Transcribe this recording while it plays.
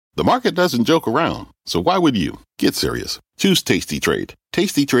The market doesn't joke around, so why would you? Get serious. Choose Tasty Trade.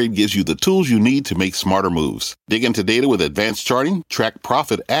 Tasty Trade gives you the tools you need to make smarter moves. Dig into data with advanced charting, track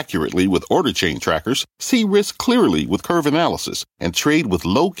profit accurately with order chain trackers, see risk clearly with curve analysis, and trade with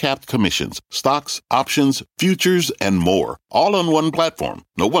low-capped commissions, stocks, options, futures, and more. All on one platform.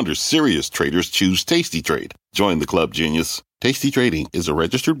 No wonder serious traders choose Tasty Trade. Join the club, genius. Tasty Trading is a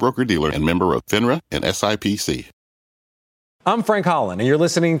registered broker-dealer and member of FINRA and SIPC. I'm Frank Holland, and you're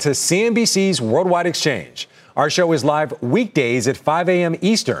listening to CNBC's Worldwide Exchange. Our show is live weekdays at 5 a.m.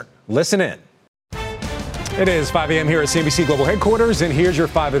 Eastern. Listen in. It is 5 a.m. here at CNBC Global Headquarters, and here's your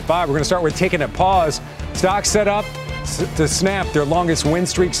 5 at 5. We're going to start with taking a pause. Stocks set up to snap their longest win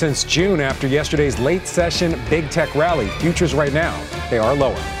streak since June after yesterday's late session big tech rally. Futures right now, they are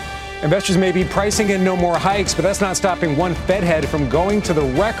lower. Investors may be pricing in no more hikes, but that's not stopping one Fed head from going to the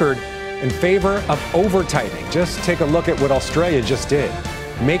record in favor of over-tightening. Just take a look at what Australia just did,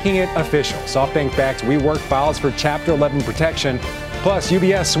 making it official. SoftBank-backed WeWork files for Chapter 11 protection. Plus,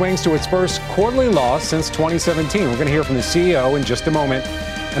 UBS swings to its first quarterly loss since 2017. We're going to hear from the CEO in just a moment.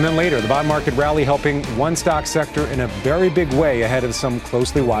 And then later, the bond market rally helping one stock sector in a very big way ahead of some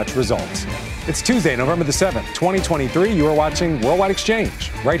closely watched results. It's Tuesday, November the 7th, 2023. You are watching Worldwide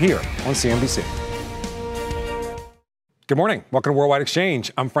Exchange right here on CNBC. Good morning. Welcome to Worldwide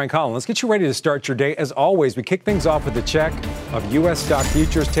Exchange. I'm Frank Holland. Let's get you ready to start your day. As always, we kick things off with a check of U.S. stock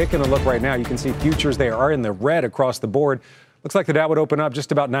futures. Taking a look right now, you can see futures, they are in the red across the board. Looks like the Dow would open up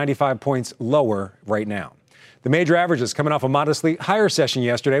just about 95 points lower right now. The major averages coming off a modestly higher session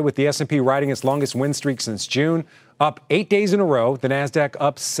yesterday with the S&P riding its longest win streak since June, up 8 days in a row. The Nasdaq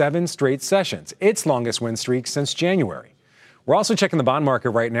up 7 straight sessions, its longest win streak since January. We're also checking the bond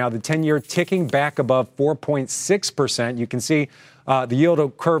market right now, the 10-year ticking back above 4.6%. You can see the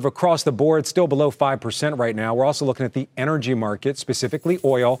yield curve across the board still below 5% right now. We're also looking at the energy market, specifically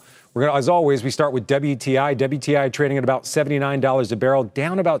oil. We're going to, as always, we start with WTI. WTI trading at about $79 a barrel,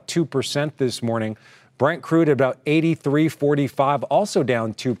 down about 2% this morning. Brent crude at about 83.45, also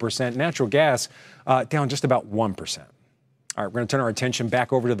down 2%. Natural gas down just about 1%. All right, we're going to turn our attention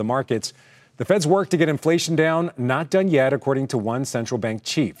back over to the markets. The Fed's work to get inflation down, not done yet, according to one central bank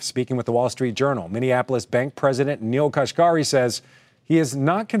chief. Speaking with the Wall Street Journal, Minneapolis Bank President Neel Kashkari says he is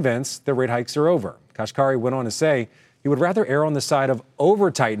not convinced the rate hikes are over. Kashkari went on to say he would rather err on the side of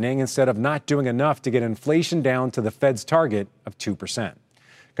over-tightening instead of not doing enough to get inflation down to the Fed's target of 2%.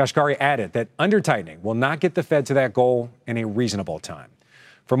 Kashkari added that under-tightening will not get the Fed to that goal in a reasonable time.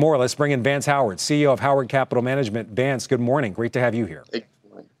 For more, let's bring in Vance Howard, CEO of Howard Capital Management. Vance, good morning. Great to have you here.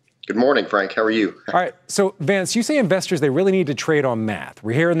 Good morning, Frank. How are you? All right. So, Vance, you say investors, they really need to trade on math.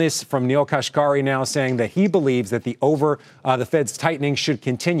 We're hearing this from Neel Kashkari now saying that he believes that the Fed's tightening should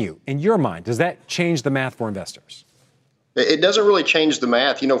continue. In your mind, does that change the math for investors? It doesn't really change the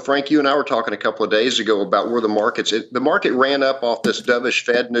math. You know, Frank, you and I were talking a couple of days ago about where the market ran up off this dovish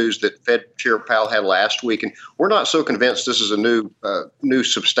Fed news that Fed Chair Powell had last week. And we're not so convinced this is a new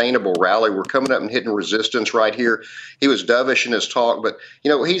sustainable rally. We're coming up and hitting resistance right here. He was dovish in his talk, but,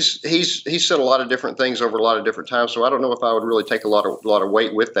 you know, he's said a lot of different things over a lot of different times. So I don't know if I would really take a lot of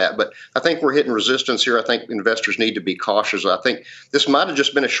weight with that. But I think we're hitting resistance here. I think investors need to be cautious. I think this might have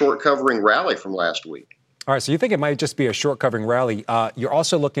just been a short covering rally from last week. All right, so you think it might just be a short covering rally. You're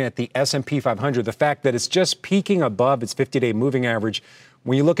also looking at the S&P 500, the fact that it's just peaking above its 50-day moving average.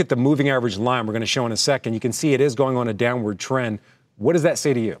 When you look at the moving average line, we're going to show in a second, you can see it is going on a downward trend. What does that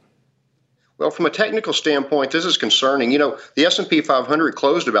say to you? Well, from a technical standpoint, this is concerning. You know, the S&P 500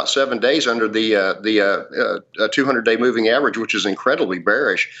 closed about 7 days under the 200-day moving average, which is incredibly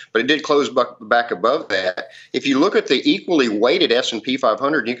bearish, but it did close back above that. If you look at the equally weighted S&P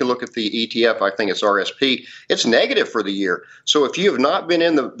 500, you can look at the ETF, I think it's RSP, it's negative for the year. So if you have not been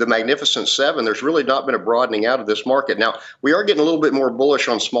in the Magnificent Seven, there's really not been a broadening out of this market. Now, we are getting a little bit more bullish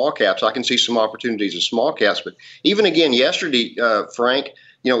on small caps. I can see some opportunities in small caps, but even again yesterday, Frank,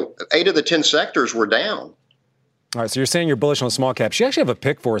 you know, 8 of the 10 sectors were down. All right, so you're saying you're bullish on small caps. You actually have a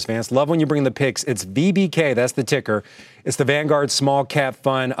pick for us, Vance. Love when you bring the picks. It's VBK, that's the ticker. It's the Vanguard Small Cap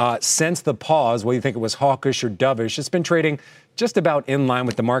Fund. Since the pause, whether you think it was hawkish or dovish, it's been trading just about in line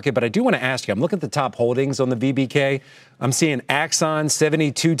with the market. But I do want to ask you, I'm looking at the top holdings on the VBK. I'm seeing Axon,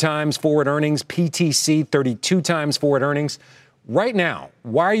 72 times forward earnings, PTC, 32 times forward earnings. Right now,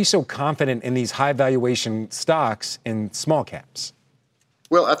 why are you so confident in these high valuation stocks in small caps?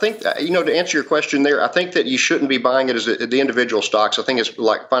 Well, I think, to answer your question there, I think that you shouldn't be buying it as the individual stocks. I think it's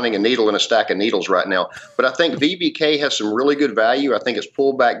like finding a needle in a stack of needles right now. But I think VBK has some really good value. I think it's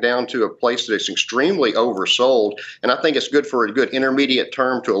pulled back down to a place that it's extremely oversold. And I think it's good for a good intermediate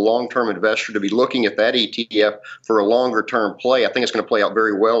term to a long-term investor to be looking at that ETF for a longer-term play. I think it's going to play out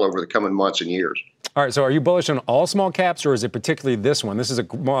very well over the coming months and years. All right, so are you bullish on all small caps, or is it particularly this one? This is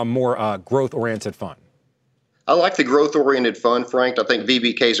a more growth-oriented fund. I like the growth-oriented fund, Frank. I think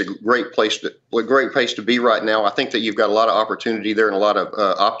VBK is a great place to be right now. I think that you've got a lot of opportunity there and a lot of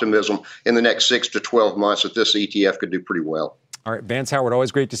optimism in the next 6 to 12 months that this ETF could do pretty well. All right, Vance Howard,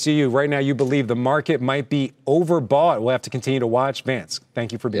 always great to see you. Right now, you believe the market might be overbought. We'll have to continue to watch. Vance,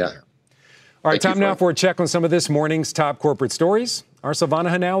 thank you for being here. All right, time now for a check on some of this morning's top corporate stories. Our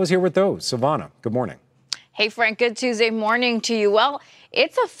Silvana Hanau is here with those. Silvana, good morning. Hey, Frank, good Tuesday morning to you. Well,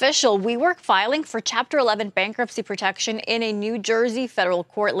 it's official. WeWork filing for Chapter 11 bankruptcy protection in a New Jersey federal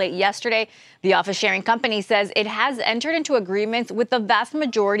court late yesterday. The office sharing company says it has entered into agreements with the vast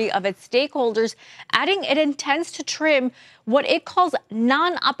majority of its stakeholders, adding it intends to trim what it calls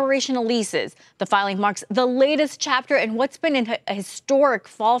non-operational leases. The filing marks the latest chapter in what's been a historic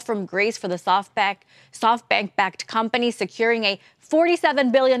fall from grace for the SoftBank-backed company, securing a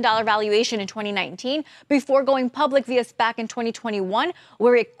 $47 billion valuation in 2019 before going public via SPAC in 2021,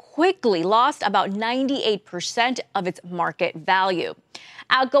 where it quickly lost about 98% of its market value.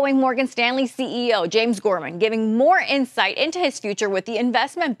 Outgoing Morgan Stanley CEO James Gorman giving more insight into his future with the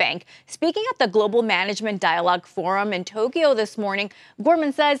investment bank. Speaking at the Global Management Dialogue Forum in Tokyo this morning,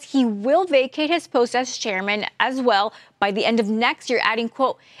 Gorman says he will vacate his post as chairman as well by the end of next year, adding,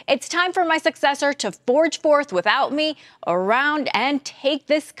 quote, "It's time for my successor to forge forth without me around and take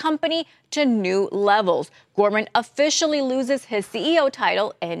this company to new levels." Gorman officially loses his CEO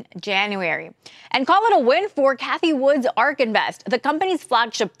title in January. And call it a win for Cathie Wood's ARK Invest, the company's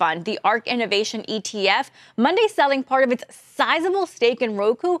flagship fund, the ARK Innovation ETF, Monday selling part of its sizable stake in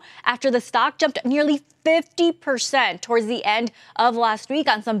Roku after the stock jumped nearly 50% towards the end of last week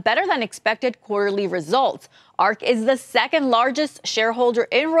on some better than expected quarterly results. ARK is the second largest shareholder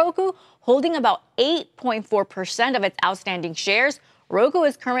in Roku, holding about 8.4% of its outstanding shares. Roku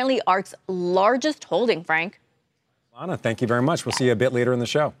is currently ARK's largest holding, Frank. Anna, thank you very much. We'll see you a bit later in the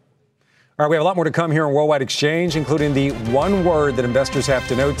show. All right, we have a lot more to come here on Worldwide Exchange, including the one word that investors have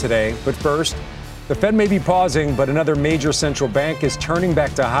to know today. But first, the Fed may be pausing, but another major central bank is turning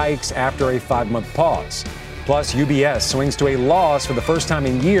back to hikes after a 5-month pause. Plus, UBS swings to a loss for the first time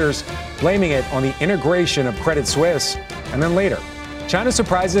in years, blaming it on the integration of Credit Suisse. And then later, China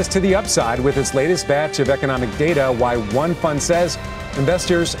surprises to the upside with its latest batch of economic data, why one fund says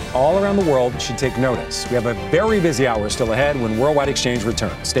investors all around the world should take notice. We have a very busy hour still ahead when Worldwide Exchange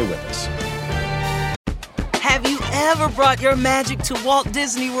returns. Stay with us. Have you ever brought your magic to Walt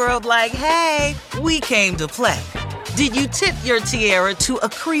Disney World like, hey, we came to play? Did you tip your tiara to a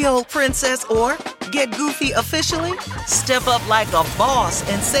Creole princess or get goofy officially? Step up like a boss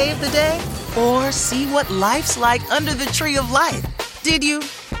and save the day? Or see what life's like under the tree of life? Did you?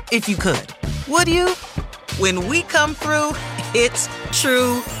 If you could. Would you? When we come through, it's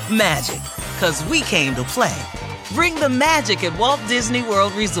true magic. 'Cause we came to play. Bring the magic at Walt Disney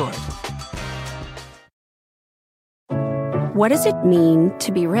World Resort. What does it mean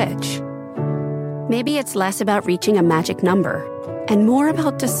to be rich? Maybe it's less about reaching a magic number and more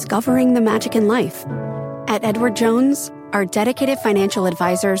about discovering the magic in life. At Edward Jones, our dedicated financial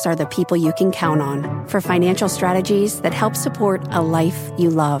advisors are the people you can count on for financial strategies that help support a life you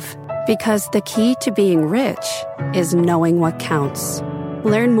love. Because the key to being rich is knowing what counts.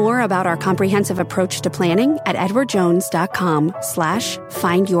 Learn more about our comprehensive approach to planning at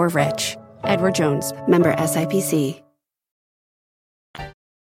edwardjones.com/findyourrich. Edward Jones, member SIPC.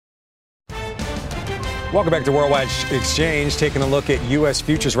 Welcome back to Worldwide Exchange. Taking a look at U.S.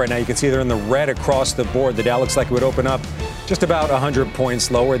 futures right now. You can see they're in the red across the board. The Dow looks like it would open up just about 100 points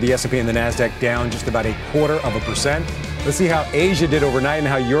lower. The S&P and the NASDAQ down just about 0.25%. Let's see how Asia did overnight and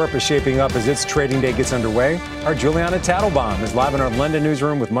how Europe is shaping up as its trading day gets underway. Our Juliana Tattlebaum is live in our London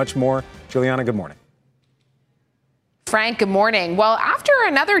newsroom with much more. Juliana, good morning. Frank, good morning. Well, after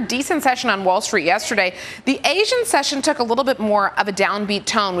another decent session on Wall Street yesterday, the Asian session took a little bit more of a downbeat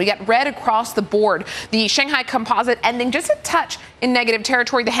tone. We got red across the board. The Shanghai Composite ending just a touch in negative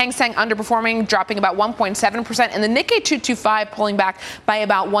territory. The Hang Seng underperforming, dropping about 1.7%, and the Nikkei 225 pulling back by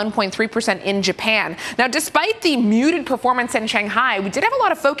about 1.3% in Japan. Now, despite the muted performance in Shanghai, we did have a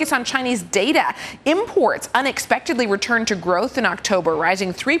lot of focus on Chinese data. Imports unexpectedly returned to growth in October,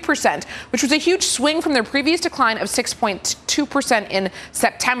 rising 3%, which was a huge swing from their previous decline of 6.2% in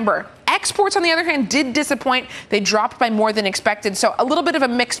September. Exports, on the other hand, did disappoint. They dropped by more than expected. So a little bit of a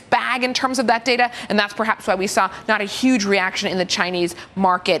mixed bag in terms of that data. And that's perhaps why we saw not a huge reaction in the Chinese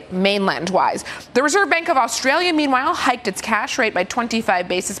market mainland-wise. The Reserve Bank of Australia, meanwhile, hiked its cash rate by 25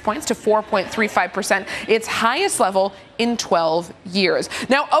 basis points to 4.35%, its highest level in 12 years.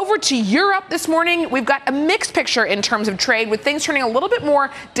 Now over to Europe this morning, we've got a mixed picture in terms of trade, with things turning a little bit more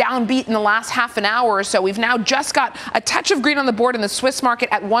downbeat in the last half an hour or so. We've now just got a touch of green on the board in the Swiss market.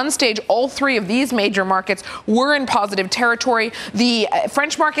 At one stage, all three of these major markets were in positive territory. The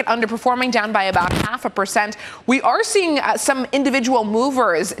French market underperforming, down by about 0.5%. We are seeing some individual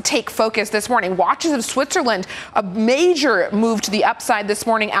movers take focus this morning. Watches of Switzerland, a major move to the upside this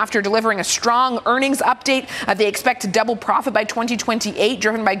morning after delivering a strong earnings update. They expect to double profit by 2028,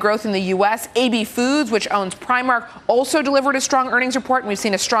 driven by growth in the U.S. AB Foods, which owns Primark, also delivered a strong earnings report, and we've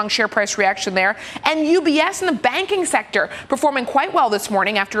seen a strong share price reaction there. And UBS in the banking sector performing quite well this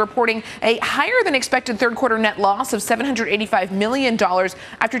morning after reporting a higher than expected third quarter net loss of $785 million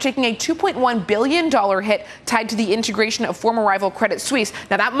after taking a $2.1 billion hit tied to the integration of former rival Credit Suisse.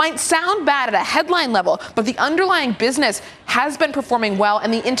 Now, that might sound bad at a headline level, but the underlying business has been performing well,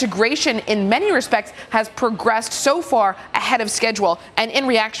 and the integration in many respects has progressed so far ahead of schedule. And in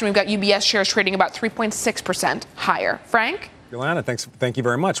reaction, we've got UBS shares trading about 3.6% higher. Frank? Yolanda, thank you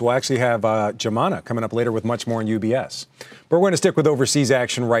very much. We'll actually have Jamana coming up later with much more on UBS. But we're going to stick with overseas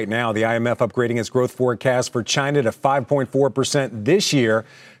action right now. The IMF upgrading its growth forecast for China to 5.4% this year,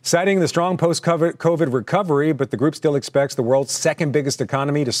 citing the strong post-COVID recovery, but the group still expects the world's second biggest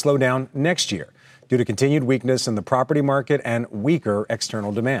economy to slow down next year due to continued weakness in the property market and weaker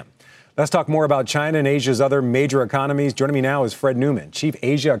external demand. Let's talk more about China and Asia's other major economies. Joining me now is Fred Neumann, Chief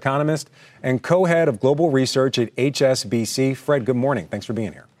Asia Economist and co-head of global research at HSBC. Fred, good morning. Thanks for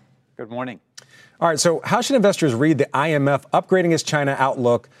being here. Good morning. All right, so how should investors read the IMF upgrading its China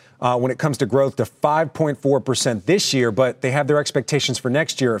outlook when it comes to growth to 5.4% this year, but they have their expectations for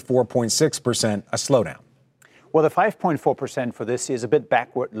next year at 4.6%, a slowdown? Well, the 5.4% for this year is a bit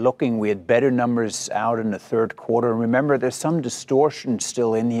backward looking. We had better numbers out in the third quarter. And remember, there's some distortion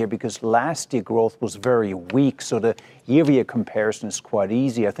still in here because last year growth was very weak. So the year-over-year comparison is quite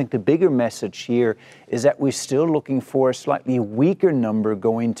easy. I think the bigger message here is that we're still looking for a slightly weaker number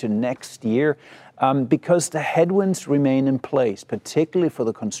going to next year. Because the headwinds remain in place, particularly for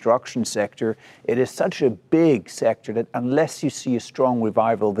the construction sector. It is such a big sector that unless you see a strong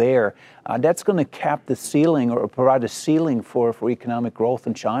revival there, that's going to cap the ceiling or provide a ceiling for economic growth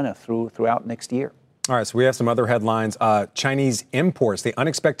in China throughout next year. All right, so we have some other headlines. Chinese imports, they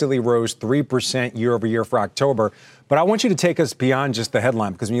unexpectedly rose 3% year over year for October. But I want you to take us beyond just the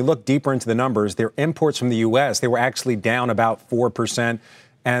headline, because when you look deeper into the numbers, their imports from the U.S., they were actually down about 4%.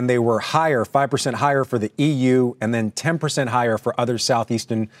 And they were higher, 5% higher for the EU, and then 10% higher for other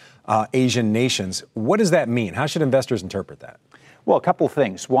Southeastern Asian nations. What does that mean? How should investors interpret that? Well, a couple of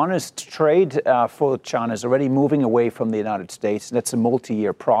things. One is trade for China is already moving away from the United States. That's a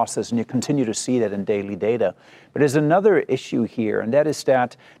multi-year process, and you continue to see that in daily data. But there's another issue here, and that is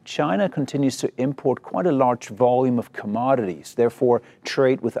that China continues to import quite a large volume of commodities. Therefore,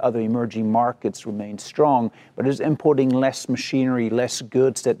 trade with other emerging markets remains strong, but is importing less machinery, less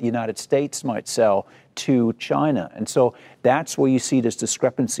goods that the United States might sell to China. And so that's where you see this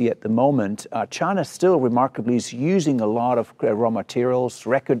discrepancy at the moment. China still remarkably is using a lot of raw materials,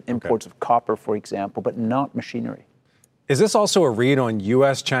 record imports of copper, for example, but not machinery. Is this also a read on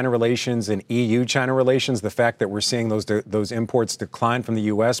U.S.-China relations and EU-China relations, the fact that we're seeing those imports decline from the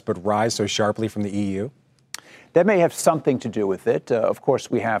U.S. but rise so sharply from the EU? That may have something to do with it. Of course,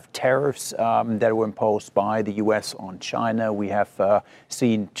 we have tariffs that were imposed by the U.S. on China. We have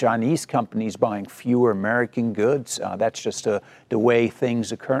seen Chinese companies buying fewer American goods. That's just the way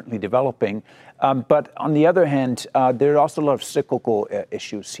things are currently developing. But on the other hand, there are also a lot of cyclical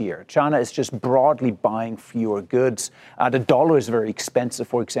issues here. China is just broadly buying fewer goods. The dollar is very expensive,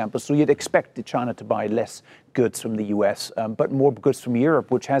 for example, so you'd expect China to buy less goods from the U.S., but more goods from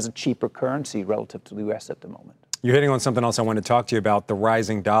Europe, which has a cheaper currency relative to the U.S. at the moment. You're hitting on something else I want to talk to you about, the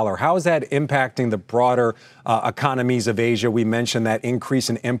rising dollar. How is that impacting the broader economies of Asia? We mentioned that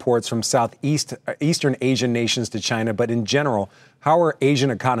increase in imports from Eastern Asian nations to China, but in general, how are Asian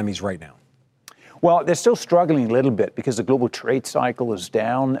economies right now? Well, they're still struggling a little bit because the global trade cycle is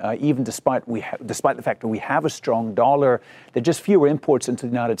down. Even despite the fact that we have a strong dollar, there are just fewer imports into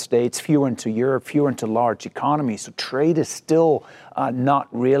the United States, fewer into Europe, fewer into large economies. So trade is still not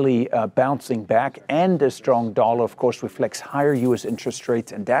really bouncing back. And the strong dollar, of course, reflects higher U.S. interest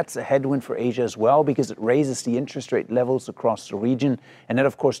rates. And that's a headwind for Asia as well, because it raises the interest rate levels across the region. And that,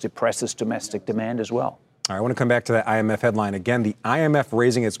 of course, depresses domestic demand as well. All right, I want to come back to that IMF headline again. The IMF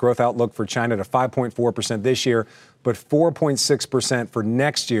raising its growth outlook for China to 5.4% this year, but 4.6% for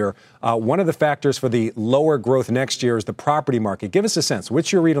next year. One of the factors for the lower growth next year is the property market. Give us a sense.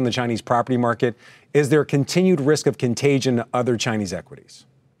 What's your read on the Chinese property market? Is there continued risk of contagion to other Chinese equities?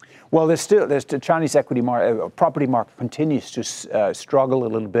 Well, there's the Chinese property market continues to struggle a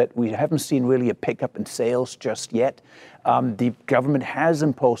little bit. We haven't seen really a pickup in sales just yet. The government has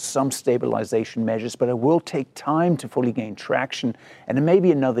imposed some stabilization measures, but it will take time to fully gain traction. And it may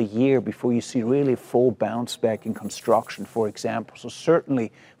be another year before you see really a full bounce back in construction, for example. So certainly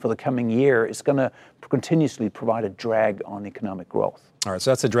for the coming year, it's going to continuously provide a drag on economic growth. All right,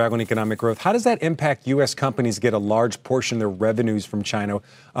 so that's a drag on economic growth. How does that impact U.S. companies get a large portion of their revenues from China?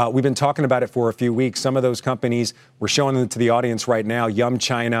 We've been talking about it for a few weeks. Some of those companies, we're showing them to the audience right now, Yum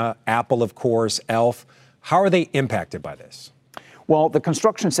China, Apple, of course, Elf. How are they impacted by this? Well, the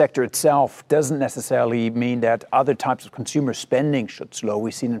construction sector itself doesn't necessarily mean that other types of consumer spending should slow.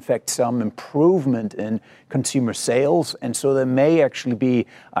 We've seen, in fact, some improvement in consumer sales. And so there may actually be,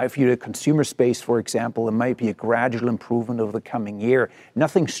 if you're a consumer space, for example, there might be a gradual improvement over the coming year.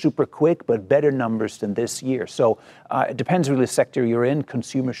 Nothing super quick, but better numbers than this year. So it depends really the sector you're in.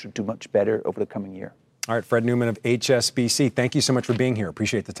 Consumers should do much better over the coming year. All right, Fred Neumann of HSBC, thank you so much for being here.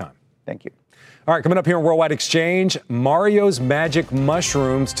 Appreciate the time. Thank you. All right, coming up here on Worldwide Exchange, Mario's Magic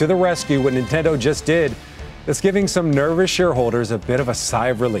Mushrooms to the rescue, what Nintendo just did. That's giving some nervous shareholders a bit of a sigh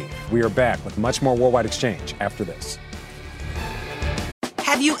of relief. We are back with much more Worldwide Exchange after this.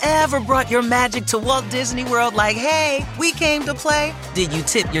 Have you ever brought your magic to Walt Disney World like, hey, we came to play? Did you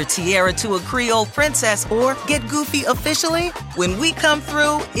tip your tiara to a Creole princess or get goofy officially? When we come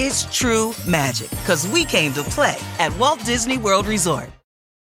through, it's true magic, because we came to play at Walt Disney World Resort.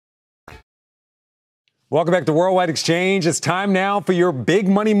 Welcome back to Worldwide Exchange. It's time now for your big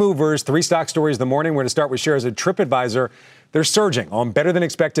money movers. 3 stock stories of the morning. We're going to start with shares at TripAdvisor. They're surging on better than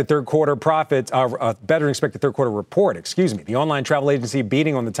expected third quarter profits, better than expected third quarter report, The online travel agency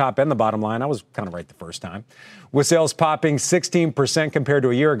beating on the top and the bottom line. I was kind of right the first time. With sales popping 16% compared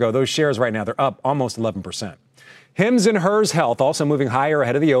to a year ago, those shares right now, they're up almost 11%. Hims & Hers Health also moving higher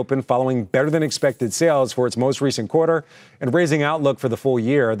ahead of the open following better than expected sales for its most recent quarter and raising outlook for the full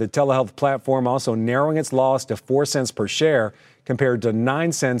year. The telehealth platform also narrowing its loss to 4 cents per share compared to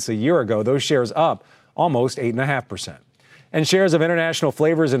 9 cents a year ago. Those shares up almost 8.5%. And shares of international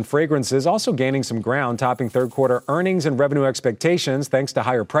flavors and fragrances also gaining some ground, topping third quarter earnings and revenue expectations thanks to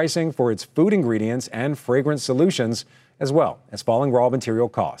higher pricing for its food ingredients and fragrance solutions, as well as falling raw material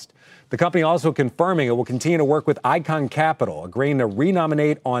cost. The company also confirming it will continue to work with Icon Capital, agreeing to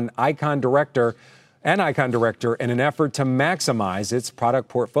renominate on Icon Director in an effort to maximize its product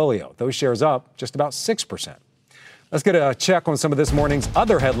portfolio. Those shares up just about 6%. Let's get a check on some of this morning's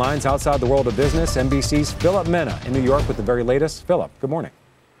other headlines outside the world of business. NBC's Philip Mena in New York with the very latest. Philip, good morning.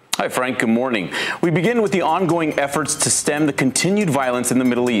 Hi, Frank. Good morning. We begin with the ongoing efforts to stem the continued violence in the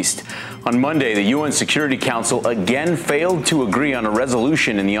Middle East. On Monday, the UN Security Council again failed to agree on a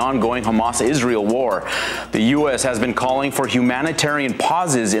resolution in the ongoing Hamas-Israel war. The U.S. has been calling for humanitarian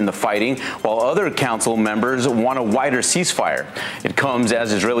pauses in the fighting, while other council members want a wider ceasefire. It comes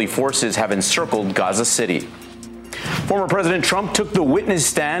as Israeli forces have encircled Gaza City. Former President Trump took the witness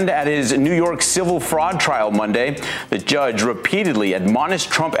stand at his New York civil fraud trial Monday. The judge repeatedly admonished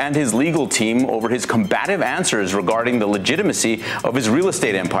Trump and his legal team over his combative answers regarding the legitimacy of his real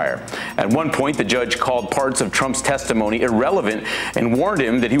estate empire. At one point, the judge called parts of Trump's testimony irrelevant and warned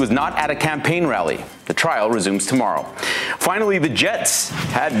him that he was not at a campaign rally. The trial resumes tomorrow. Finally, the Jets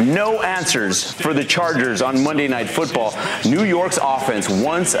had no answers for the Chargers on Monday Night Football. New York's offense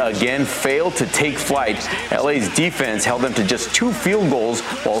once again failed to take flight. LA's defense held them to just 2 field goals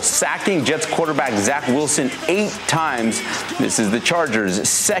while sacking Jets quarterback Zach Wilson 8 times. This is the Chargers'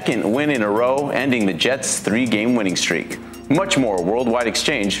 second win in a row, ending the Jets' 3-game winning streak. Much more Worldwide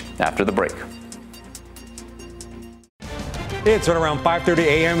Exchange after the break. It's right around 5:30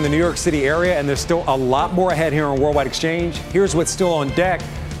 a.m. in the New York City area, and there's still a lot more ahead here on Worldwide Exchange. Here's what's still on deck.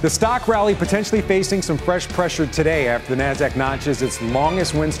 The stock rally potentially facing some fresh pressure today after the Nasdaq notches its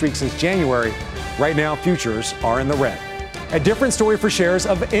longest win streak since January. Right now, futures are in the red. A different story for shares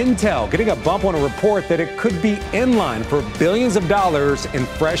of Intel, getting a bump on a report that it could be in line for billions of dollars in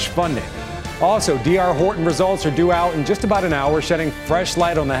fresh funding. Also, DR Horton results are due out in just about an hour, shedding fresh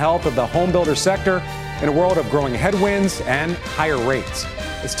light on the health of the home builder sector in a world of growing headwinds and higher rates.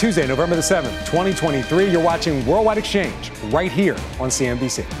 It's Tuesday, November the 7th, 2023. You're watching Worldwide Exchange right here on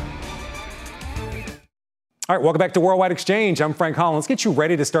CNBC. All right, welcome back to Worldwide Exchange. I'm Frank Holland. Let's get you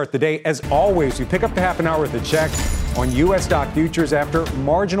ready to start the day. As always, we pick up the half an hour with a check on U.S. stock futures after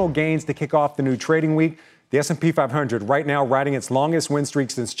marginal gains to kick off the new trading week. The S&P 500 right now riding its longest win streak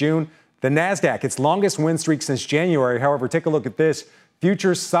since June. The NASDAQ, its longest win streak since January. However, take a look at this.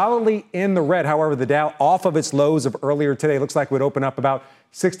 Futures solidly in the red. However, the Dow off of its lows of earlier today. Looks like it would open up about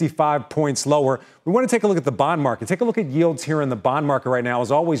 65 points lower. We want to take a look at the bond market. Take a look at yields here in the bond market right now.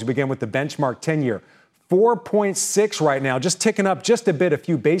 As always, we begin with the benchmark 10-year. 4.6 right now, just ticking up just a bit, a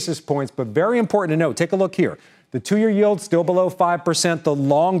few basis points, but very important to note. Take a look here. The 2-year yield still below 5%. The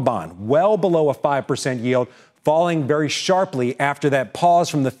long bond well below a 5% yield, falling very sharply after that pause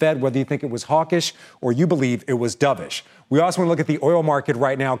from the Fed, whether you think it was hawkish or you believe it was dovish. We also want to look at the oil market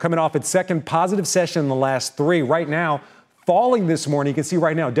right now, coming off its second positive session in the last 3. Right now, falling this morning. You can see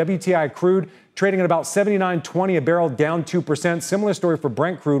right now, WTI crude trading at about $79.20 a barrel, down 2%. Similar story for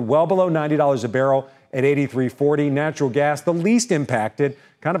Brent crude, well below $90 a barrel at $83.40. Natural gas, the least impacted,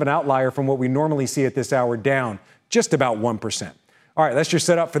 kind of an outlier from what we normally see at this hour, down just about 1%. All right, that's your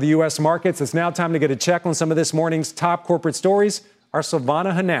setup for the U.S. markets. It's now time to get a check on some of this morning's top corporate stories. Our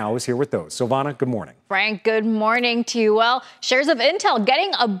Silvana Henao is here with those. Silvana, good morning. Frank, good morning to you. Well, shares of Intel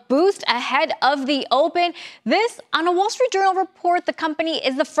getting a boost ahead of the open. This, on a Wall Street Journal report, the company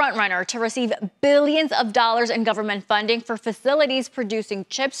is the frontrunner to receive billions of dollars in government funding for facilities producing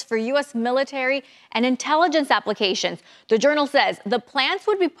chips for U.S. military and intelligence applications. The Journal says the plans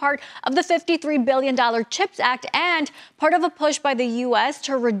would be part of the $53 billion CHIPS Act and part of a push by the U.S.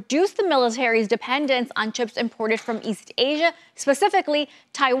 to reduce the military's dependence on chips imported from East Asia, specifically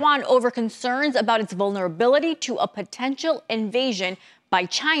Taiwan, over concerns about its vulnerability to a potential invasion by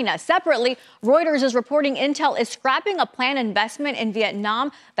China. Separately, Reuters is reporting Intel is scrapping a planned investment in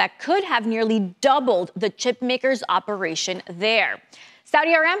Vietnam that could have nearly doubled the chip maker's operation there.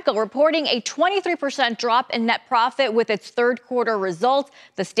 Saudi Aramco reporting a 23% drop in net profit with its third quarter results.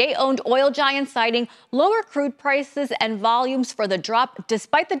 The state-owned oil giant citing lower crude prices and volumes for the drop.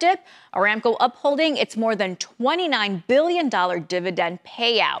 Despite the dip, Aramco upholding its more than $29 billion dividend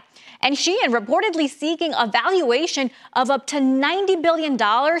payout. And Shein reportedly seeking a valuation of up to $90 billion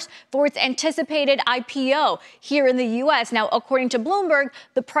for its anticipated IPO here in the U.S. Now, according to Bloomberg,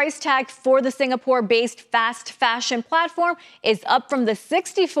 the price tag for the Singapore-based fast fashion platform is up from the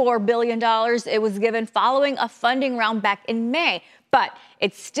 $64 billion it was given following a funding round back in May. But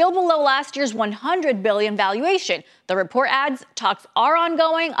it's still below last year's $100 billion valuation. The report adds talks are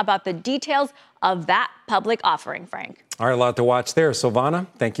ongoing about the details of that public offering, Frank. All right, a lot to watch there. Silvana,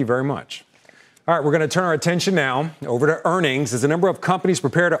 thank you very much. All right, we're going to turn our attention now over to earnings as a number of companies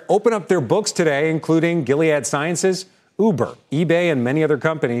prepare to open up their books today, including Gilead Sciences, Uber, eBay, and many other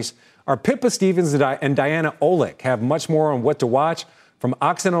companies. Our Pippa Stevens and Diana Olick have much more on what to watch from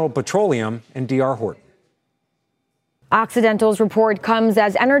Occidental Petroleum and D.R. Horton. Occidental's report comes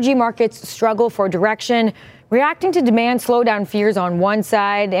as energy markets struggle for direction, reacting to demand slowdown fears on one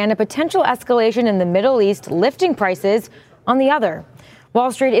side and a potential escalation in the Middle East lifting prices on the other.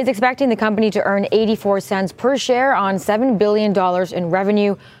 Wall Street is expecting the company to earn 84 cents per share on $7 billion in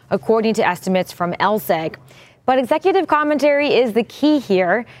revenue, according to estimates from LSEG. But executive commentary is the key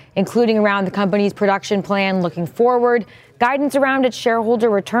here, including around the company's production plan looking forward, guidance around its shareholder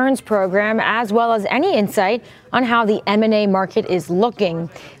returns program, as well as any insight on how the M&A market is looking.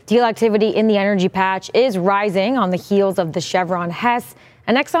 Deal activity in the energy patch is rising on the heels of the Chevron Hess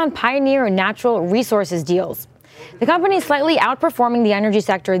and Exxon Pioneer natural resources deals. The company is slightly outperforming the energy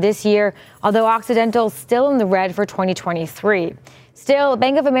sector this year, although Occidental still in the red for 2023. Still,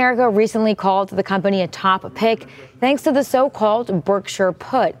 Bank of America recently called the company a top pick thanks to the so-called Berkshire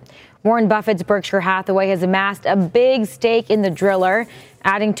put. Warren Buffett's Berkshire Hathaway has amassed a big stake in the driller,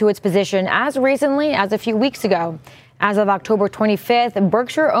 adding to its position as recently as a few weeks ago. As of October 25th,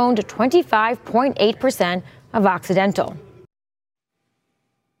 Berkshire owned 25.8% of Occidental.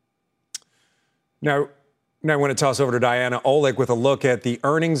 Now I want to toss over to Diana Olick with a look at the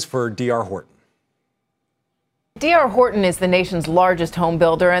earnings for D.R. Horton. D.R. Horton is the nation's largest home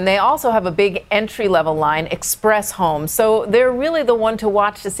builder, and they also have a big entry-level line, Express Homes. So they're really the one to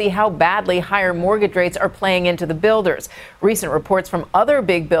watch to see how badly higher mortgage rates are playing into the builders. Recent reports from other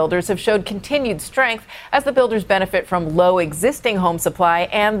big builders have showed continued strength as the builders benefit from low existing home supply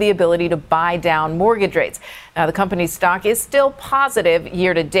and the ability to buy down mortgage rates. Now, the company's stock is still positive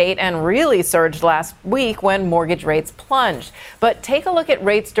year to date and really surged last week when mortgage rates plunged. But take a look at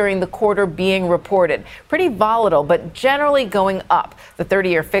rates during the quarter being reported. Pretty volatile, but generally going up. The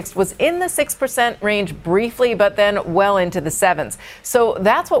 30-year fixed was in the 6% range briefly, but then well into the 7s. So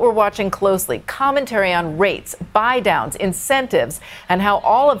that's what we're watching closely. Commentary on rates, buy downs, incentives, and how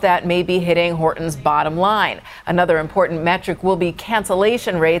all of that may be hitting Horton's bottom line. Another important metric will be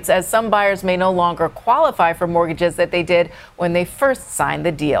cancellation rates, as some buyers may no longer qualify for mortgages that they did when they first signed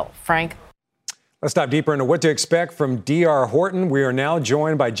the deal. Frank? Let's dive deeper into what to expect from D.R. Horton. We are now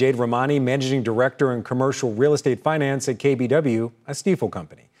joined by Jade Rahmani, Managing Director in Commercial Real Estate Finance at KBW, a Stifel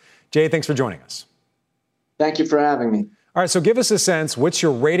company. Jade, thanks for joining us. Thank you for having me. All right, so give us a sense. What's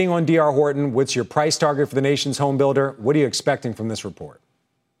your rating on D.R. Horton? What's your price target for the nation's home builder? What are you expecting from this report?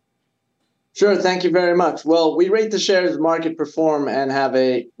 Sure, thank you very much. Well, we rate the shares market perform and have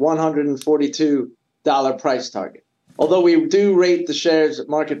a $142 price target. Although we do rate the shares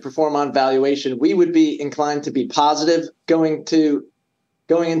market perform on valuation, we would be inclined to be positive going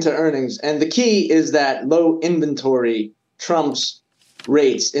into earnings. And the key is that low inventory trumps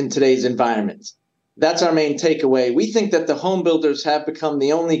rates in today's environment. That's our main takeaway. We think that the home builders have become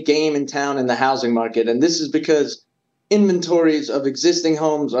the only game in town in the housing market. And this is because inventories of existing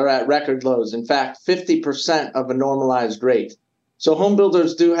homes are at record lows. In fact, 50% of a normalized rate. So home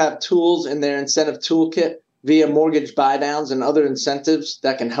builders do have tools in their incentive toolkit via mortgage buydowns and other incentives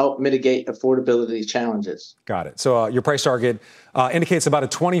that can help mitigate affordability challenges. Got it. So your price target indicates about a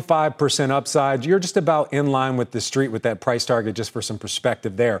 25% upside. You're just about in line with the street with that price target, just for some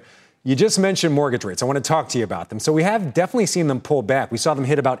perspective there. You just mentioned mortgage rates. I want to talk to you about them. So we have definitely seen them pull back. We saw them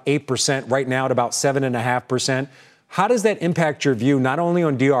hit about 8%, right now at about 7.5%. How does that impact your view, not only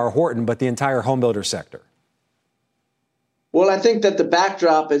on D.R. Horton, but the entire home builder sector? Well, I think that the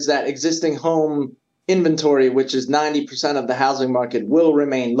backdrop is that existing home inventory, which is 90% of the housing market, will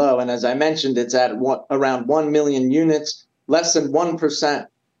remain low. And as I mentioned, it's at around 1 million units, less than 1%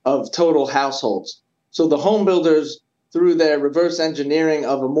 of total households. So the home builders, through their reverse engineering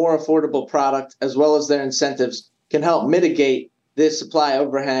of a more affordable product, as well as their incentives, can help mitigate this supply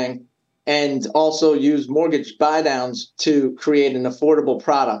overhang and also use mortgage buydowns to create an affordable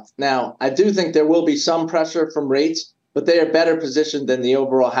product. Now, I do think there will be some pressure from rates, but they are better positioned than the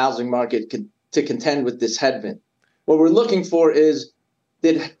overall housing market to contend with this headwind. What we're looking for is,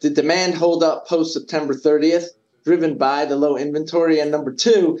 did the demand hold up post-September 30th, driven by the low inventory? And number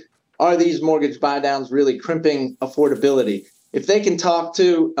two, are these mortgage buydowns really crimping affordability? If they can talk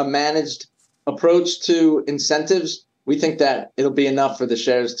to a managed approach to incentives, we think that it'll be enough for the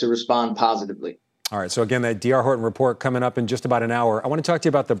shares to respond positively. All right, so again, that D.R. Horton report coming up in just about an hour. I want to talk to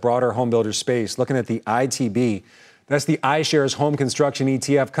you about the broader home builder space, looking at the ITB. That's the iShares Home Construction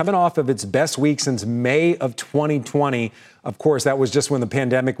ETF, coming off of its best week since May of 2020. Of course, that was just when the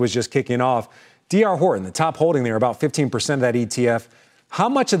pandemic was just kicking off. D.R. Horton, the top holding there, about 15% of that ETF. How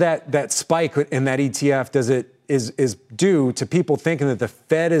much of that spike in that ETF is due to people thinking that the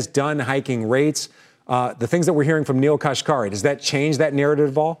Fed is done hiking rates? The things that we're hearing from Neel Kashkari, does that change that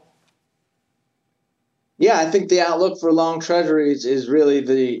narrative at all? Yeah, I think the outlook for long treasuries is really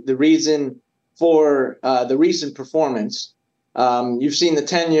the reason for the recent performance. You've seen the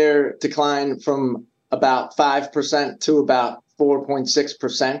 10-year decline from about 5% to about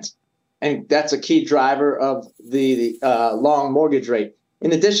 4.6%. And that's a key driver of the long mortgage rate.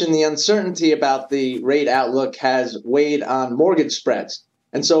 In addition, the uncertainty about the rate outlook has weighed on mortgage spreads.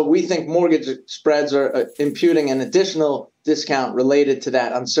 And so we think mortgage spreads are imputing an additional discount related to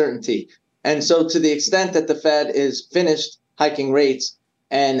that uncertainty. And so to the extent that the Fed is finished hiking rates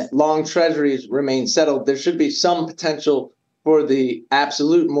and long treasuries remain settled, there should be some potential for the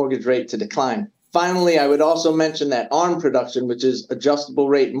absolute mortgage rate to decline. Finally, I would also mention that ARM production, which is adjustable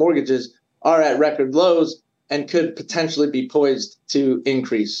rate mortgages, are at record lows and could potentially be poised to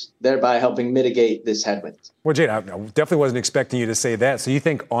increase, thereby helping mitigate this headwind. Well, Jade, I definitely wasn't expecting you to say that. So you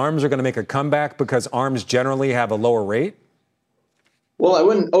think ARMs are going to make a comeback because ARMs generally have a lower rate? Well, I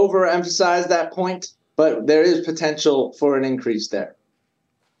wouldn't overemphasize that point, but there is potential for an increase there.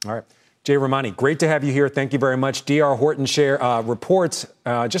 All right. Jade Rahmani, great to have you here. Thank you very much. D.R. Horton share reports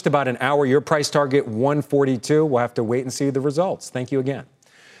just about an hour. Your price target, 142. We'll have to wait and see the results. Thank you again.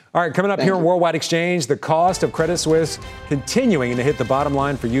 All right, coming up here on Worldwide Exchange, the cost of Credit Suisse continuing to hit the bottom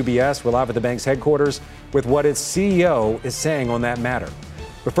line for UBS. We're live at the bank's headquarters with what its CEO is saying on that matter.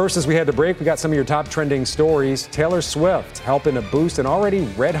 But first, as we head to break, we got some of your top trending stories. Taylor Swift helping to boost an already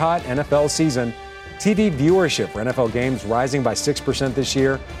red-hot NFL season. TV viewership for NFL games rising by 6% this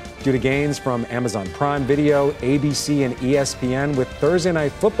year due to gains from Amazon Prime Video, ABC, and ESPN, with Thursday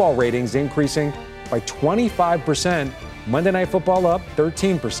Night Football ratings increasing by 25%. Monday Night Football up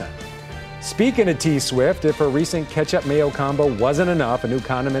 13%. Speaking of T Swift, if her recent ketchup mayo combo wasn't enough, a new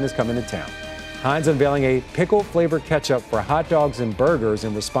condiment is coming to town. Heinz unveiling a pickle-flavored ketchup for hot dogs and burgers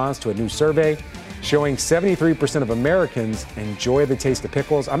in response to a new survey showing 73% of Americans enjoy the taste of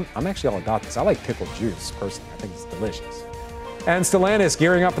pickles. I'm actually all about this. I like pickle juice, personally. I think it's delicious. And Stellantis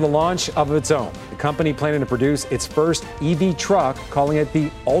gearing up for the launch of its own. The company planning to produce its first EV truck, calling it the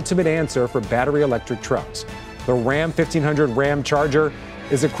ultimate answer for battery electric trucks. The Ram 1500 Ram Charger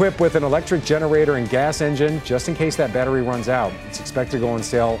is equipped with an electric generator and gas engine just in case that battery runs out. It's expected to go on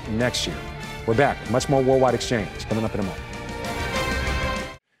sale next year. We're back with much more Worldwide Exchange coming up in a moment.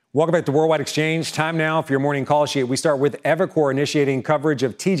 Welcome back to Worldwide Exchange. Time now for your morning call sheet. We start with Evercore initiating coverage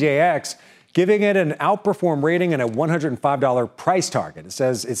of TJX, giving it an outperform rating and a $105 price target. It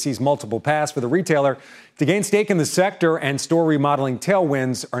says it sees multiple paths for the retailer to gain stake in the sector, and store remodeling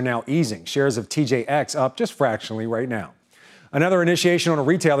tailwinds are now easing. Shares of TJX up just fractionally right now. Another initiation on a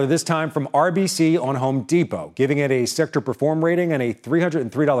retailer, this time from RBC on Home Depot, giving it a sector perform rating and a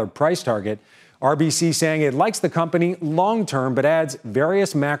 $303 price target. RBC saying it likes the company long-term, but adds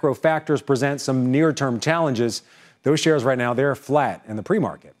various macro factors present some near-term challenges. Those shares right now, they're flat in the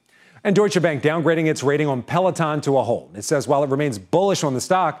pre-market. And Deutsche Bank downgrading its rating on Peloton to a hold. It says while it remains bullish on the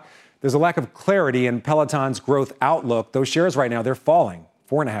stock, there's a lack of clarity in Peloton's growth outlook. Those shares right now, they're falling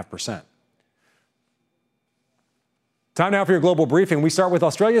 4.5%. Time now for your global briefing. We start with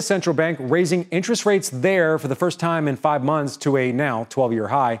Australia's central bank raising interest rates there for the first time in 5 months to a now 12-year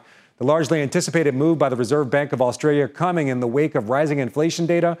high. The largely anticipated move by the Reserve Bank of Australia coming in the wake of rising inflation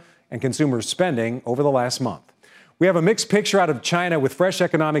data and consumer spending over the last month. We have a mixed picture out of China with fresh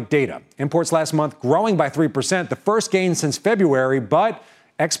economic data. Imports last month growing by 3%, the first gain since February, but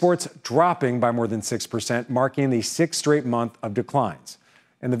exports dropping by more than 6%, marking the 6th straight month of declines.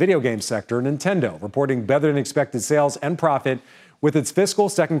 In the video game sector, Nintendo reporting better than expected sales and profit with its fiscal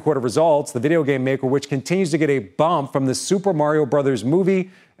second quarter results. The video game maker, which continues to get a bump from the Super Mario Brothers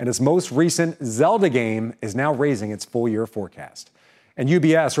movie and its most recent Zelda game, is now raising its full year forecast. And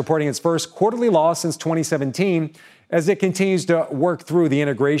UBS reporting its first quarterly loss since 2017 as it continues to work through the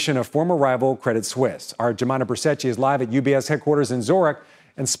integration of former rival Credit Suisse. Our Jemana Bersetchi is live at UBS headquarters in Zurich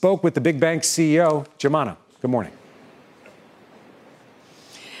and spoke with the big bank's CEO. Jemana, good morning.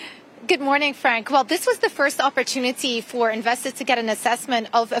 Good morning, Frank. Well, this was the first opportunity for investors to get an assessment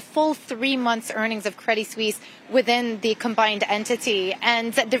of a full 3 months earnings of Credit Suisse within the combined entity.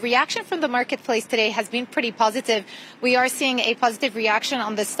 And the reaction from the marketplace today has been pretty positive. We are seeing a positive reaction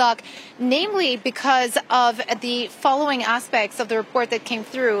on the stock, namely because of the following aspects of the report that came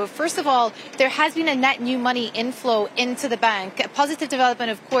through. First of all, there has been a net new money inflow into the bank. A positive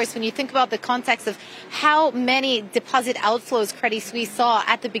development, of course, when you think about the context of how many deposit outflows Credit Suisse saw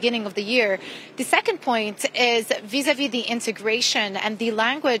at the beginning of the year. The second point is vis-a-vis the integration, and the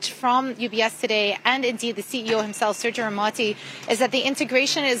language from UBS today, and indeed the CEO himself, Sergio Rahmani, is that the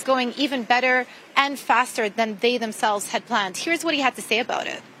integration is going even better and faster than they themselves had planned. Here's what he had to say about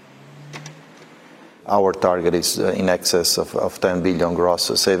it. Our target is in excess of 10 billion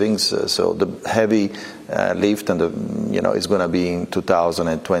gross savings. So the heavy lift and is going to be in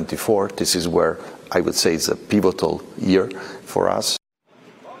 2024. This is where I would say it's a pivotal year for us.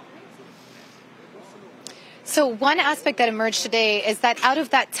 So one aspect that emerged today is that out of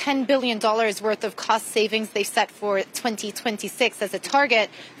that $10 billion worth of cost savings they set for 2026 as a target,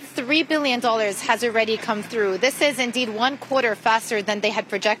 $3 billion has already come through. This is indeed 1 quarter faster than they had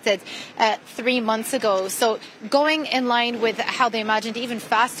projected 3 months ago. So going in line with how they imagined, even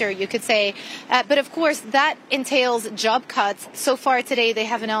faster, you could say. But of course, that entails job cuts. So far today, they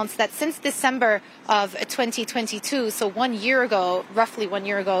have announced that since December of 2022, so 1 year ago, roughly 1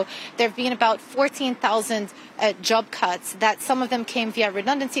 year ago, there have been about 14,000 job cuts. That some of them came via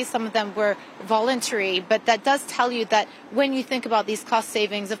redundancy, some of them were voluntary. But that does tell you that when you think about these cost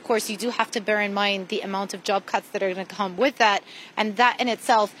savings, of course, you do have to bear in mind the amount of job cuts that are going to come with that. And that in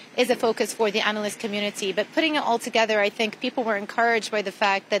itself is a focus for the analyst community. But putting it all together, I think people were encouraged by the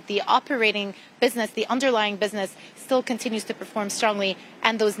fact that the operating business, the underlying business, still continues to perform strongly.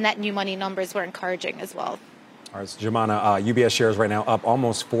 And those net new money numbers were encouraging as well. All right, so Jemana, UBS shares right now up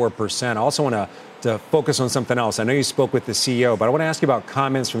almost 4%. I also want to focus on something else. I know you spoke with the CEO, but I want to ask you about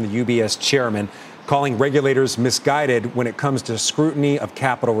comments from the UBS chairman calling regulators misguided when it comes to scrutiny of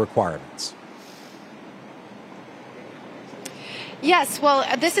capital requirements. Yes, well,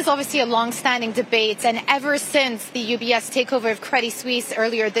 this is obviously a long-standing debate, and ever since the UBS takeover of Credit Suisse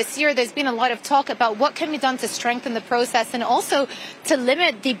earlier this year, there's been a lot of talk about what can be done to strengthen the process and also to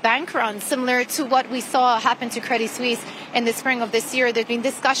limit the bank run, similar to what we saw happen to Credit Suisse in the spring of this year. There's been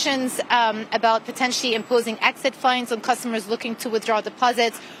discussions about potentially imposing exit fines on customers looking to withdraw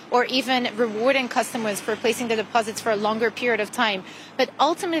deposits, or even rewarding customers for placing their deposits for a longer period of time. But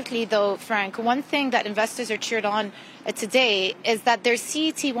ultimately, though, Frank, one thing that investors are cheered on today is that their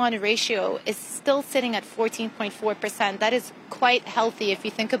CET1 ratio is still sitting at 14.4%. That is quite healthy if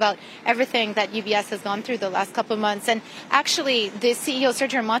you think about everything that UBS has gone through the last couple of months. And actually, the CEO,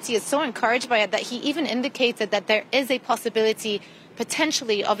 Sergio Rahmani, is so encouraged by it that he even indicated that there is a possibility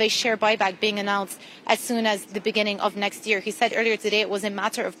potentially of a share buyback being announced as soon as the beginning of next year. He said earlier today it was a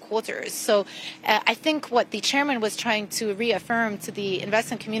matter of quarters. So I think what the chairman was trying to reaffirm to the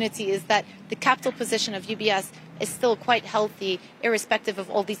investment community is that the capital position of UBS is still quite healthy, irrespective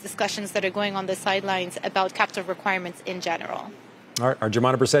of all these discussions that are going on the sidelines about capital requirements in general. All right, our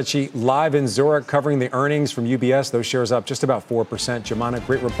Jumana Brzezinski live in Zurich covering the earnings from UBS. Those shares up just about 4%. Jumana,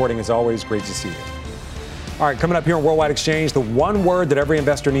 great reporting as always. Great to see you. All right, coming up here on Worldwide Exchange, the one word that every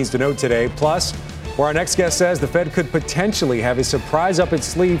investor needs to know today. Plus, where our next guest says the Fed could potentially have a surprise up its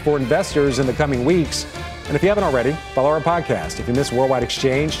sleeve for investors in the coming weeks. And if you haven't already, follow our podcast. If you miss Worldwide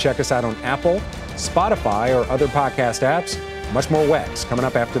Exchange, check us out on Apple, Spotify, or other podcast apps. Much more WEX coming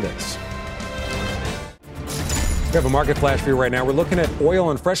up after this. We have a market flash for you right now. We're looking at oil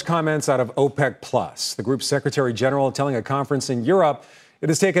and fresh comments out of OPEC+. The group's Secretary General telling a conference in Europe it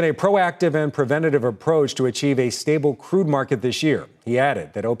has taken a proactive and preventative approach to achieve a stable crude market this year. He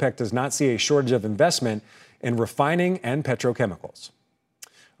added that OPEC does not see a shortage of investment in refining and petrochemicals.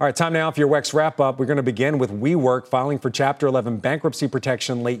 All right, time now for your WEX wrap-up. We're going to begin with WeWork filing for Chapter 11 bankruptcy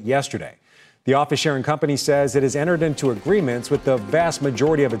protection late yesterday. The office-sharing company says it has entered into agreements with the vast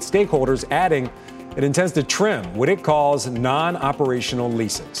majority of its stakeholders, adding it intends to trim what it calls non-operational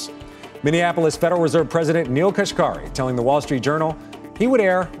leases. Minneapolis Federal Reserve President Neel Kashkari telling the Wall Street Journal he would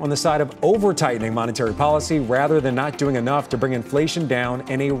err on the side of over-tightening monetary policy rather than not doing enough to bring inflation down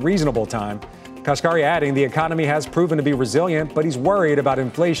in a reasonable time. Kashkari adding the economy has proven to be resilient, but he's worried about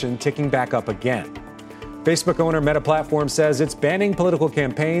inflation ticking back up again. Facebook owner Meta Platforms says it's banning political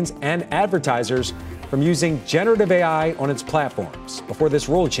campaigns and advertisers from using generative AI on its platforms. Before this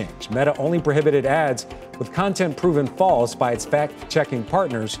rule change, Meta only prohibited ads with content proven false by its fact-checking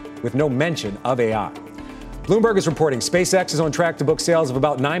partners with no mention of AI. Bloomberg is reporting SpaceX is on track to book sales of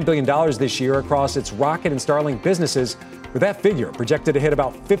about $9 billion this year across its rocket and Starlink businesses, with that figure projected to hit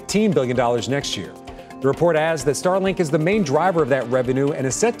about $15 billion next year. The report adds that Starlink is the main driver of that revenue and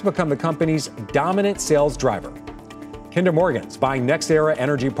is set to become the company's dominant sales driver. Kinder Morgan's buying NextEra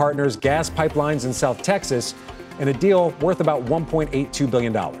Energy Partners gas pipelines in South Texas in a deal worth about $1.82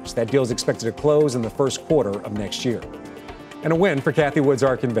 billion. That deal is expected to close in the first quarter of next year. And a win for Cathie Wood's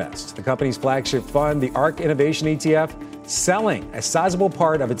ARK Invest. The company's flagship fund, the ARK Innovation ETF, selling a sizable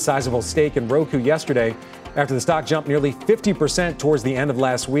part of its sizable stake in Roku yesterday after the stock jumped nearly 50% towards the end of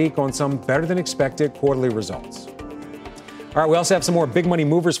last week on some better than expected quarterly results. All right, we also have some more big money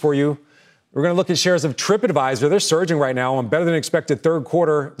movers for you. We're going to look at shares of TripAdvisor. They're surging right now on better than expected third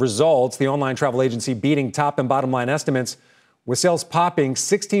quarter results. The online travel agency beating top and bottom line estimates with sales popping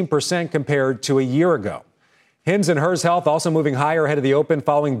 16% compared to a year ago. Hims and Hers Health also moving higher ahead of the open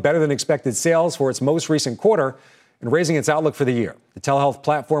following better than expected sales for its most recent quarter and raising its outlook for the year. The telehealth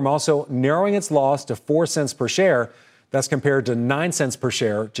platform also narrowing its loss to 4 cents per share. That's compared to 9 cents per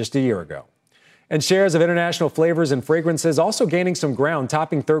share just a year ago. And shares of international flavors and fragrances also gaining some ground,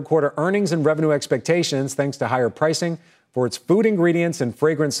 topping third quarter earnings and revenue expectations thanks to higher pricing for its food ingredients and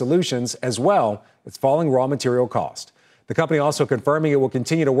fragrance solutions, as well as falling raw material cost. The company also confirming it will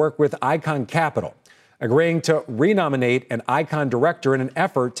continue to work with Icon Capital, agreeing to renominate an Icon director in an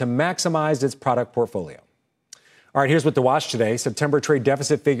effort to maximize its product portfolio. All right, here's what to watch today. September trade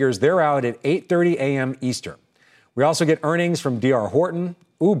deficit figures, they're out at 8:30 a.m. Eastern. We also get earnings from D.R. Horton,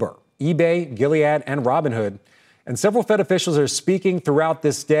 Uber, eBay, Gilead, and Robinhood. And several Fed officials are speaking throughout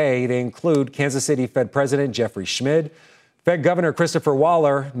this day. They include Kansas City Fed President Jeffrey Schmid, Fed Governor Christopher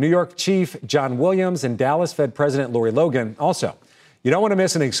Waller, New York Chief John Williams, and Dallas Fed President Lori Logan. Also, you don't want to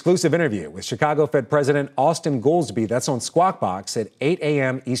miss an exclusive interview with Chicago Fed President Austin Goolsbee. That's on Squawk Box at 8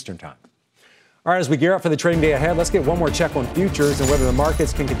 a.m. Eastern Time. All right, as we gear up for the trading day ahead, let's get one more check on futures and whether the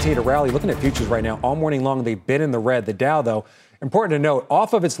markets can continue to rally. Looking at futures right now, all morning long, they've been in the red. The Dow, though, important to note,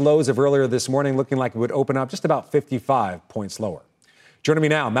 off of its lows of earlier this morning, looking like it would open up just about 55 points lower. Joining me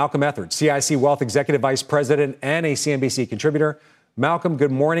now, Malcolm Ethridge, CIC Wealth Executive Vice President and a CNBC contributor. Malcolm,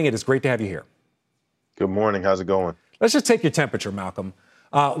 good morning. It is great to have you here. Good morning. How's it going? Let's just take your temperature, Malcolm.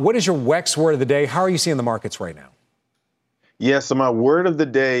 What is your WEX word of the day? How are you seeing the markets right now? Yeah, so my word of the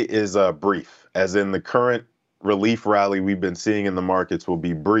day is brief, as in the current relief rally we've been seeing in the markets will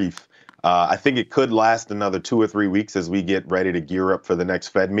be brief. I think it could last another 2 or 3 weeks as we get ready to gear up for the next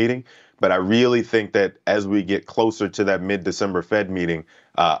Fed meeting. But I really think that as we get closer to that mid-December Fed meeting,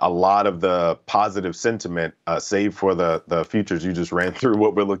 a lot of the positive sentiment, save for the futures you just ran through,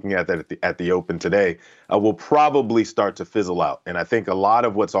 what we're looking at the open today, will probably start to fizzle out. And I think a lot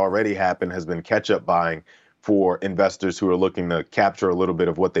of what's already happened has been catch-up buying for investors who are looking to capture a little bit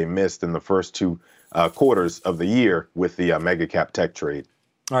of what they missed in the first two quarters of the year with the mega cap tech trade.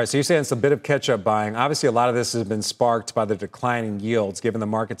 All right, so you're saying it's a bit of catch-up buying. Obviously, a lot of this has been sparked by the declining yields, giving the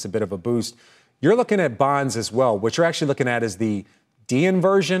markets a bit of a boost. You're looking at bonds as well. What you're actually looking at is the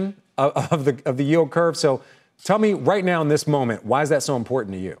de-inversion of the yield curve. So tell me right now in this moment, why is that so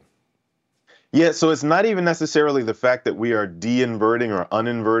important to you? Yeah, so it's not even necessarily the fact that we are de-inverting or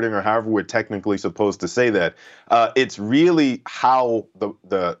uninverting or however we're technically supposed to say that. It's really how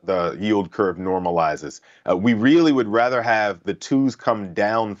the yield curve normalizes. We really would rather have the 2s come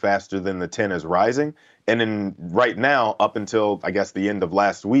down faster than the 10 is rising. And right now, up until, I guess, the end of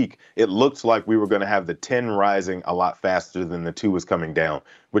last week, it looked like we were going to have the 10 rising a lot faster than the 2 was coming down,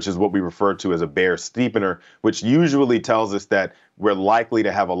 which is what we refer to as a bear steepener, which usually tells us that we're likely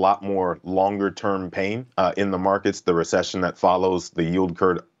to have a lot more longer-term pain in the markets. The recession that follows the yield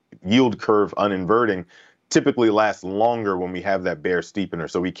curve uninverting typically lasts longer when we have that bear steepener.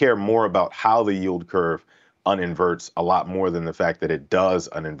 So we care more about how the yield curve uninverts a lot more than the fact that it does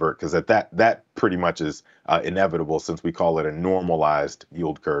uninvert, because that pretty much is inevitable since we call it a normalized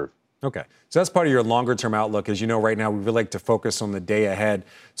yield curve. Okay, so that's part of your longer term outlook. As you know, right now we really like to focus on the day ahead.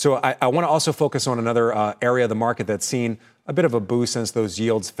 So I want to also focus on another area of the market that's seen a bit of a boost since those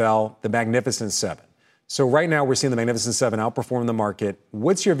yields fell, the Magnificent Seven. So right now we're seeing the Magnificent Seven outperform the market.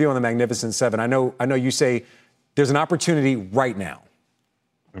 What's your view on the Magnificent Seven? I know you say there's an opportunity right now.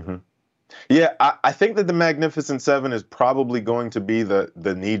 Mm-hmm. Yeah, I think that the Magnificent Seven is probably going to be the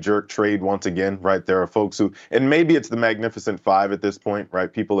knee-jerk trade once again, right? There are folks who, and maybe it's the Magnificent Five at this point,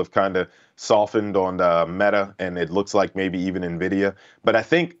 right? People have kind of softened on Meta, and it looks like maybe even NVIDIA. But I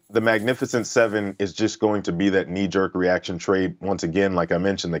think the Magnificent Seven is just going to be that knee-jerk reaction trade once again, like I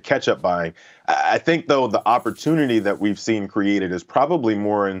mentioned, the catch-up buying. I think, though, the opportunity that we've seen created is probably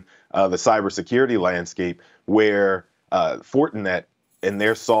more in the cybersecurity landscape, where Fortinet, in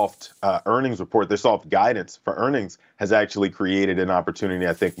their soft earnings report, their soft guidance for earnings has actually created an opportunity,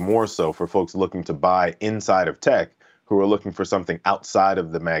 I think, more so for folks looking to buy inside of tech who are looking for something outside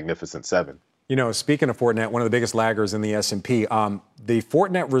of the Magnificent Seven. You know, speaking of Fortinet, one of the biggest laggers in the S&P, the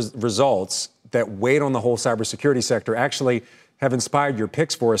Fortinet results that weighed on the whole cybersecurity sector actually have inspired your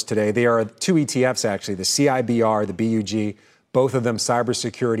picks for us today. They are 2 ETFs, actually, the CIBR, the BUG, both of them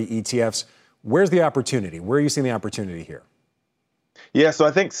cybersecurity ETFs. Where's the opportunity? Where are you seeing the opportunity here? Yeah, so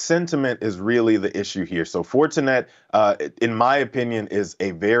I think sentiment is really the issue here. So Fortinet, in my opinion, is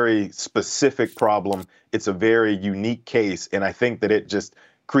a very specific problem. It's a very unique case, and I think that it just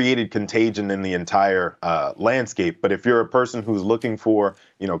created contagion in the entire landscape. But if you're a person who's looking for,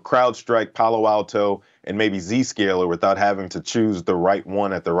 CrowdStrike, Palo Alto, and maybe Zscaler without having to choose the right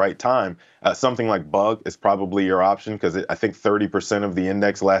one at the right time, something like Bug is probably your option, because I think 30% of the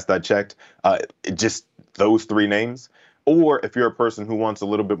index, last I checked, just those 3 names. Or if you're a person who wants a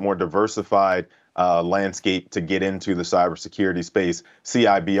little bit more diversified landscape to get into the cybersecurity space,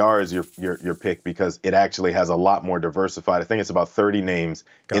 CIBR is your pick, because it actually has a lot more diversified. I think it's about 30 names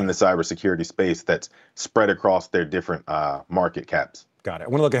in the cybersecurity space that's spread across their different market caps. Got it. I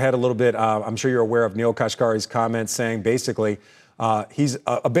want to look ahead a little bit. I'm sure you're aware of Neel Kashkari's comments saying basically he's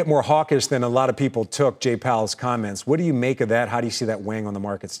a bit more hawkish than a lot of people took Jay Powell's comments. What do you make of that? How do you see that weighing on the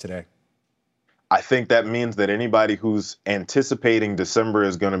markets today? I think that means that anybody who's anticipating December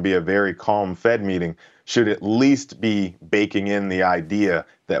is going to be a very calm Fed meeting should at least be baking in the idea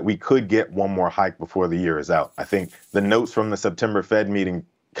that we could get one more hike before the year is out. I think the notes from the September Fed meeting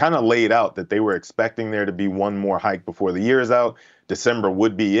kind of laid out that they were expecting there to be one more hike before the year is out. December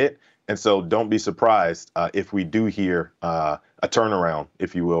would be it. And so don't be surprised if we do hear a turnaround,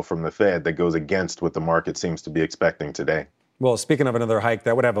 if you will, from the Fed that goes against what the market seems to be expecting today. Well, speaking of another hike,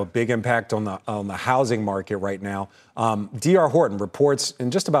 that would have a big impact on the housing market right now. D.R. Horton reports in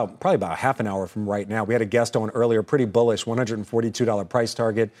probably about half an hour from right now. We had a guest on earlier, pretty bullish, $142 price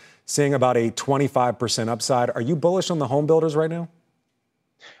target, seeing about a 25% upside. Are you bullish on the home builders right now?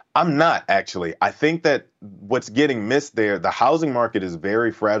 I'm not, actually. I think that what's getting missed there, the housing market is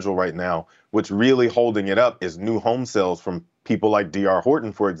very fragile right now. What's really holding it up is new home sales from people like D.R.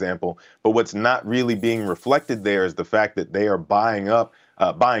 Horton, for example. But what's not really being reflected there is the fact that they are buying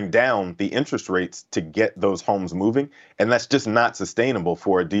down the interest rates to get those homes moving. And that's just not sustainable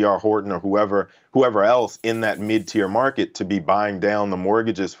for a D.R. Horton or whoever else in that mid-tier market to be buying down the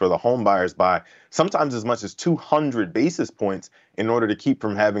mortgages for the home buyers by sometimes as much as 200 basis points in order to keep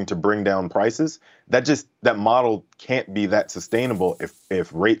from having to bring down prices. That model can't be that sustainable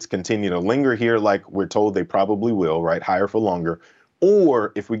if rates continue to linger here like we're told they probably will, right? Higher for longer.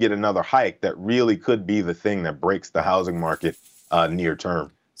 Or if we get another hike, that really could be the thing that breaks the housing market near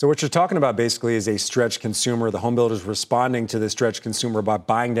term. So what you're talking about basically is a stretched consumer. The home builders responding to the stretched consumer by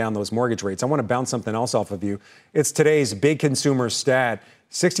buying down those mortgage rates. I want to bounce something else off of you. It's today's big consumer stat.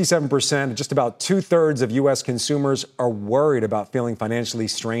 67%, just about 2/3 of U.S. consumers are worried about feeling financially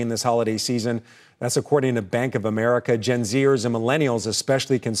strained this holiday season. That's according to Bank of America. Gen Zers and millennials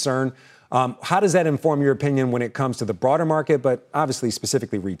especially concerned. How does that inform your opinion when it comes to the broader market, but obviously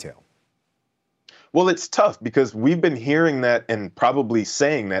specifically retail? Well, it's tough because we've been hearing that and probably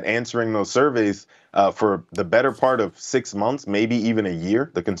saying that, answering those surveys for the better part of 6 months, maybe even a year.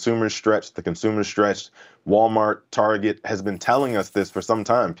 The consumer's stretched. Walmart, Target has been telling us this for some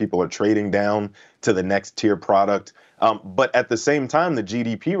time. People are trading down to the next tier product. But at the same time, the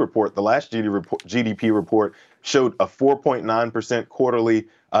GDP report, the last GDP report, showed a 4.9% quarterly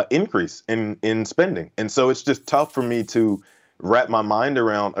increase in spending. And so it's just tough for me to wrap my mind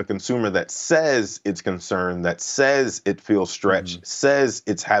around a consumer that says it's concerned, that says it feels stretched, says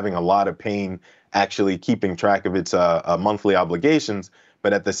it's having a lot of pain actually keeping track of its monthly obligations.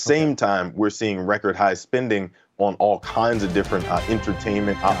 But at the same time, we're seeing record high spending on all kinds of different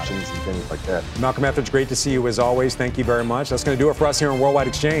entertainment options and things like that. Malcolm Ethridge, great to see you as always. Thank you very much. That's going to do it for us here on Worldwide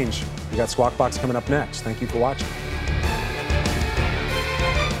Exchange. We got Squawk Box coming up next. Thank you for watching.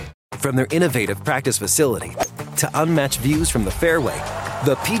 From their innovative practice facility to unmatched views from the fairway,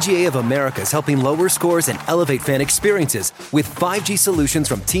 the PGA of America is helping lower scores and elevate fan experiences with 5G solutions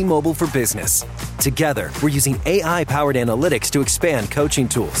from T-Mobile for Business. Together, we're using AI-powered analytics to expand coaching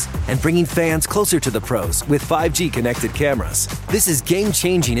tools and bringing fans closer to the pros with 5G connected cameras. This is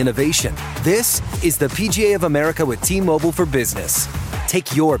game-changing innovation. This is the PGA of America with T-Mobile for Business.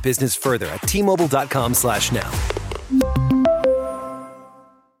 Take your business further at T-Mobile.com/now.